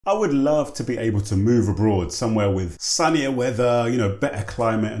I would love to be able to move abroad somewhere with sunnier weather, better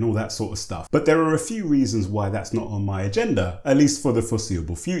climate and all that sort of stuff. But there are a few reasons why that's not on my agenda, at least for the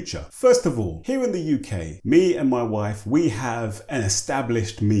foreseeable future. First of all, here in the UK, me and my wife, we have an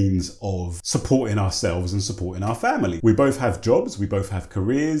established means of supporting ourselves and supporting our family. We both have jobs, we both have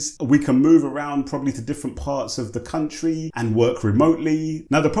careers. We can move around probably to different parts of the country and work remotely.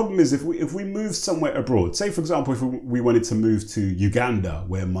 Now, the problem is if we move somewhere abroad, say for example, if we wanted to move to Uganda,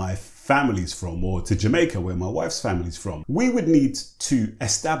 where my family's from, or to Jamaica where my wife's family's from, we would need to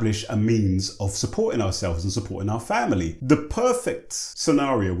establish a means of supporting ourselves and supporting our family. The perfect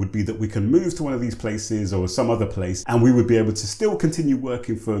scenario would be that we can move to one of these places or some other place and we would be able to still continue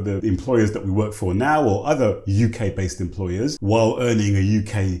working for the employers that we work for now or other UK based employers while earning a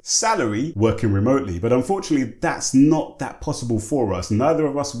UK salary working remotely. But unfortunately, that's not that possible for us. Neither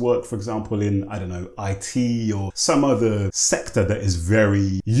of us work, for example, in, I don't know, IT or some other sector that is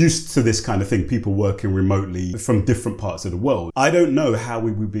very used to this kind of thing, people working remotely from different parts of the world. I don't know how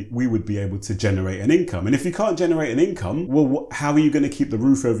we would be able to generate an income. And if you can't generate an income, well, how are you going to keep the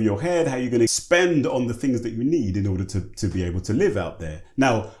roof over your head? How are you going to spend on the things that you need in order to be able to live out there?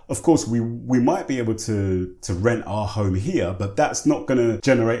 Now, of course, we might be able to rent our home here, but that's not going to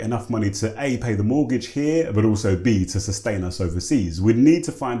generate enough money to A, pay the mortgage here, but also B, to sustain us overseas. We'd need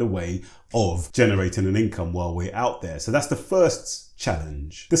to find a way of generating an income while we're out there. So that's the first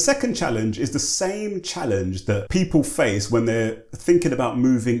challenge. The second challenge is the same challenge that people face when they're thinking about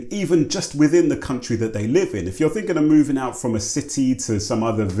moving even just within the country that they live in. If you're thinking of moving out from a city to some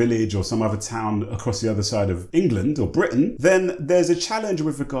other village or some other town across the other side of England or Britain, then there's a challenge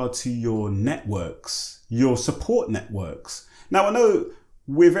with regard to your networks, your support networks. Now, I know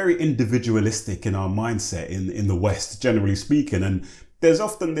we're very individualistic in our mindset in the West, generally speaking, and there's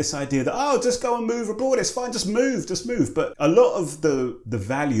often this idea that, oh, just go and move abroad, it's fine, just move. But a lot of the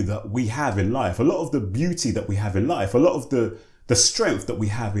value that we have in life, a lot of the beauty that we have in life, a lot of the strength that we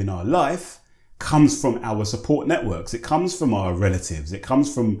have in our life comes from our support networks. It comes from our relatives. It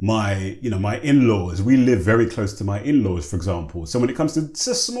comes from my in-laws. We live very close to my in-laws, for example. So when it comes to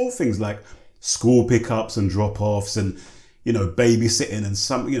just small things like school pickups and drop-offs and, babysitting and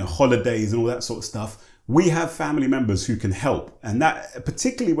some, holidays and all that sort of stuff, we have family members who can help. And that,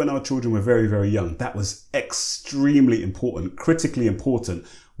 particularly when our children were very, very young, that was extremely important, critically important.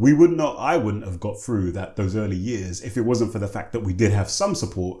 I wouldn't have got through those early years if it wasn't for the fact that we did have some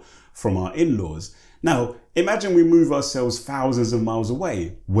support from our in-laws. Now, imagine we move ourselves thousands of miles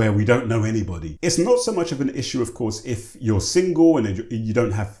away where we don't know anybody. It's not so much of an issue, of course, if you're single and you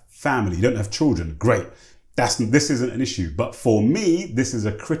don't have family, you don't have children. Great. This isn't an issue, but for me, this is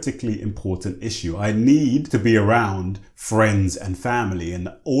a critically important issue. I need to be around friends and family, and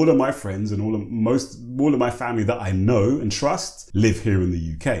all of my friends and all of my family that I know and trust live here in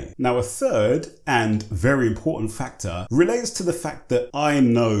the UK. Now, a third and very important factor relates to the fact that I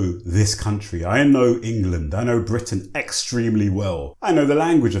know this country. I know England. I know Britain extremely well. I know the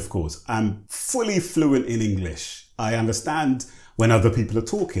language, of course. I'm fully fluent in English. I understand when other people are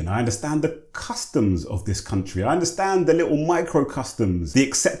talking. I understand the customs of this country. I understand the little micro customs, the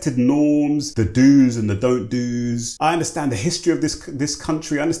accepted norms, the do's and the don't do's. I understand the history of this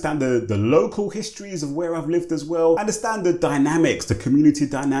country. I understand the local histories of where I've lived as well. I understand the dynamics, the community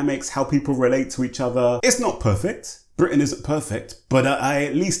dynamics, how people relate to each other. It's not perfect. Britain isn't perfect, but I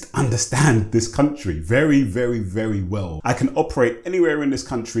at least understand this country very, very, very well. I can operate anywhere in this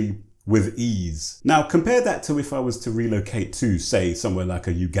country with ease. Now, compare that to if I was to relocate to, say, somewhere like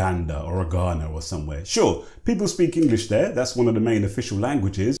a Uganda or a Ghana or somewhere. Sure, people speak English there. That's one of the main official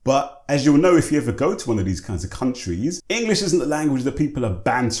languages. But as you'll know, if you ever go to one of these kinds of countries, English isn't the language that people are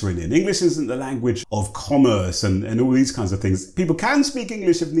bantering in. English isn't the language of commerce and all these kinds of things. People can speak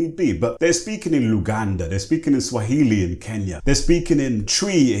English if need be, but they're speaking in Luganda. They're speaking in Swahili in Kenya. They're speaking in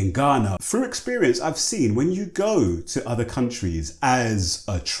Twi in Ghana. Through experience, I've seen when you go to other countries as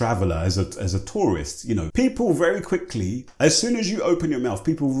a traveler, as a tourist, people very quickly, as soon as you open your mouth,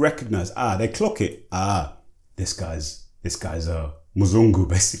 people recognize, they clock it. This guy's a Muzungu,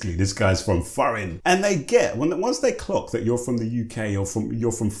 basically. This guy's from foreign. And they get, once they clock that you're from the UK or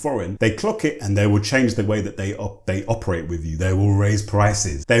you're from foreign, they clock it and they will change the way that they operate with you. They will raise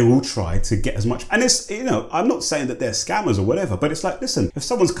prices. They will try to get as much. And it's, I'm not saying that they're scammers or whatever, but it's like, listen, if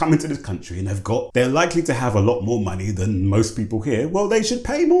someone's coming to this country and they're likely to have a lot more money than most people here, well, they should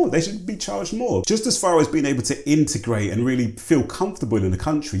pay more. They should be charged more. Just as far as being able to integrate and really feel comfortable in the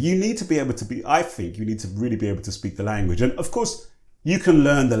country, you need to be able to I think you need to really be able to speak the language. And of course, you can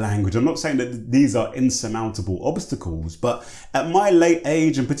learn the language. I'm not saying that these are insurmountable obstacles, but at my late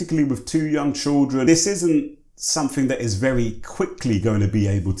age, and particularly with two young children, this isn't something that is very quickly going to be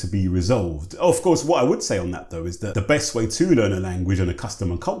able to be resolved. Of course, what I would say on that though is that the best way to learn a language and a custom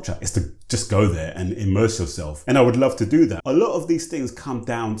and culture is to just go there and immerse yourself. And I would love to do that. A lot of these things come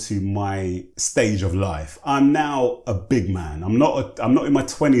down to my stage of life. I'm now a big man. I'm not in my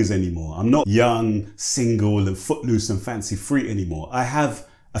 20s anymore. I'm not young, single and footloose and fancy free anymore. I have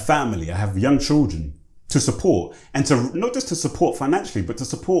a family. I have young children to support, and to not just to support financially, but to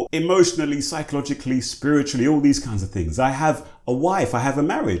support emotionally, psychologically, spiritually, all these kinds of things. I have a wife, I have a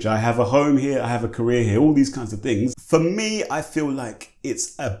marriage, I have a home here, I have a career here, all these kinds of things. For me, I feel like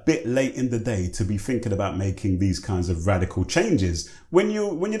it's a bit late in the day to be thinking about making these kinds of radical changes. When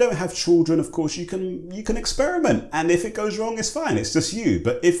you don't have children, of course, you can experiment, and if it goes wrong, it's fine, it's just you.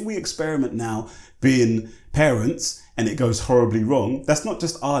 But if we experiment now being parents and it goes horribly wrong, that's not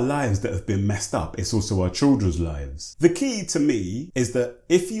just our lives that have been messed up, it's also our children's lives. The key to me is that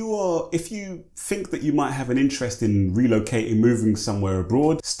if you think that you might have an interest in relocating, moving somewhere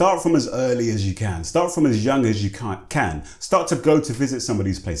abroad, start from as early as you can. Start from as young as you can. Start to go to visit some of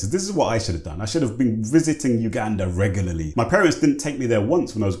these places. This is what I should have done. I should have been visiting Uganda regularly. My parents didn't take me there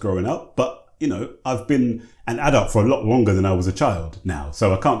once when I was growing up, but you know, I've been an adult for a lot longer than I was a child now,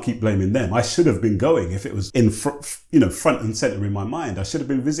 so I can't keep blaming them. I should have been going if it was in front and center in my mind. I should have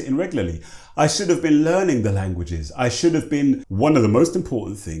been visiting regularly. I should have been learning the languages. I should have been, one of the most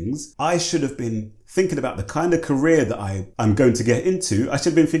important things, I should have been thinking about the kind of career that I'm going to get into. I should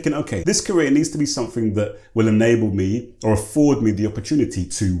have been thinking, okay, this career needs to be something that will enable me or afford me the opportunity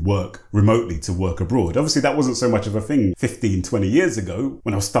to work remotely, to work abroad. Obviously, that wasn't so much of a thing 15, 20 years ago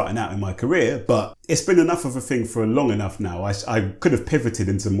when I was starting out in my career, but it's been enough of a thing for long enough now. I could have pivoted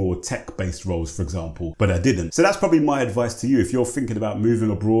into more tech-based roles, for example, but I didn't. So that's probably my advice to you. If you're thinking about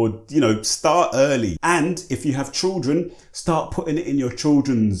moving abroad, you know, start early. And if you have children, start putting it in your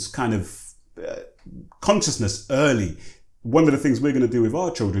children's kind of consciousness early. One of the things we're going to do with our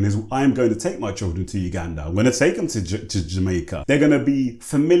children is I'm going to take my children to Uganda. I'm going to take them to Jamaica. They're going to be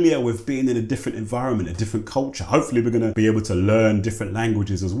familiar with being in a different environment, a different culture. Hopefully we're going to be able to learn different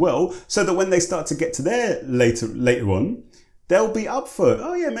languages as well, so that when they start to get to there later on, they'll be up for it.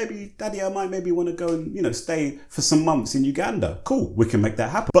 Oh yeah, maybe daddy, I might maybe want to go and, you know, stay for some months in Uganda. Cool, we can make that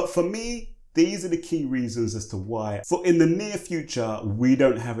happen. But for me, these are the key reasons as to why, for in the near future, we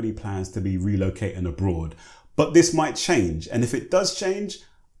don't have any plans to be relocating abroad. But this might change. And if it does change,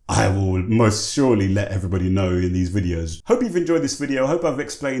 I will most surely let everybody know in these videos. Hope you've enjoyed this video. Hope I've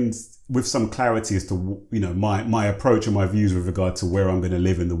explained with some clarity as to, you know, my approach and my views with regard to where I'm going to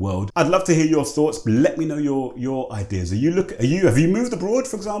live in the world. I'd love to hear your thoughts. Let me know your ideas. Have you moved abroad,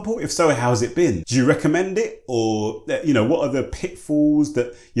 for example? If so, how's it been? Do you recommend it? Or, you know, what are the pitfalls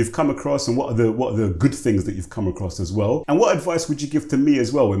that you've come across, and what are the good things that you've come across as well? And what advice would you give to me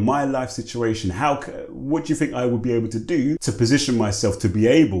as well in my life situation? What do you think I would be able to do to position myself to be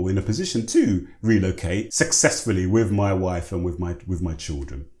able, in a position to relocate successfully with my wife and with my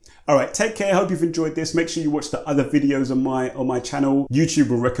children? All right, take care. Hope you've enjoyed this. Make sure you watch the other videos on my channel. YouTube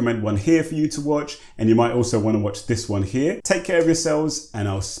will recommend one here for you to watch, and you might also want to watch this one here. Take care of yourselves, and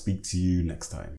I'll speak to you next time.